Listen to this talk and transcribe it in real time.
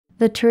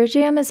The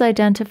pterygium is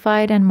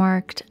identified and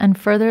marked, and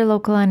further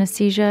local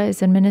anesthesia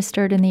is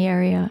administered in the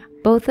area.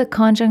 Both the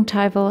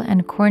conjunctival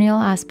and corneal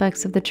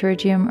aspects of the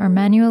pterygium are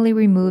manually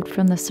removed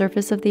from the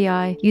surface of the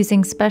eye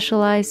using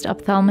specialized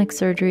ophthalmic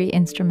surgery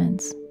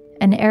instruments.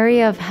 An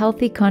area of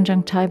healthy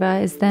conjunctiva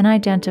is then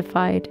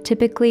identified,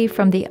 typically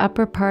from the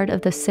upper part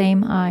of the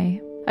same eye.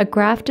 A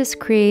graft is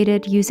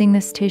created using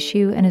this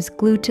tissue and is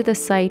glued to the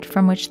site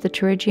from which the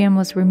pterygium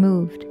was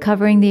removed,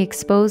 covering the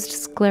exposed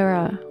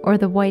sclera, or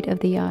the white of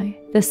the eye.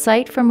 The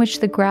site from which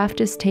the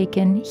graft is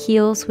taken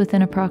heals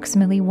within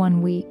approximately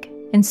 1 week.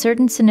 In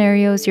certain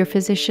scenarios, your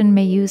physician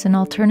may use an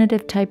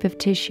alternative type of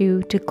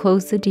tissue to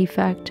close the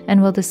defect,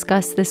 and will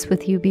discuss this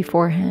with you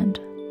beforehand.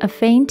 A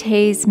faint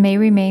haze may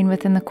remain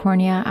within the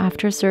cornea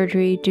after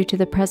surgery due to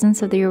the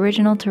presence of the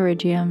original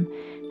pterygium.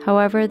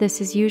 However,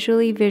 this is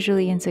usually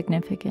visually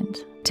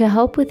insignificant. To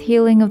help with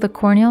healing of the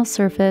corneal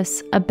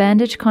surface, a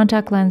bandage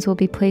contact lens will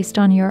be placed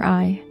on your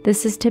eye.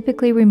 This is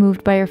typically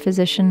removed by your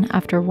physician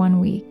after 1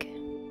 week.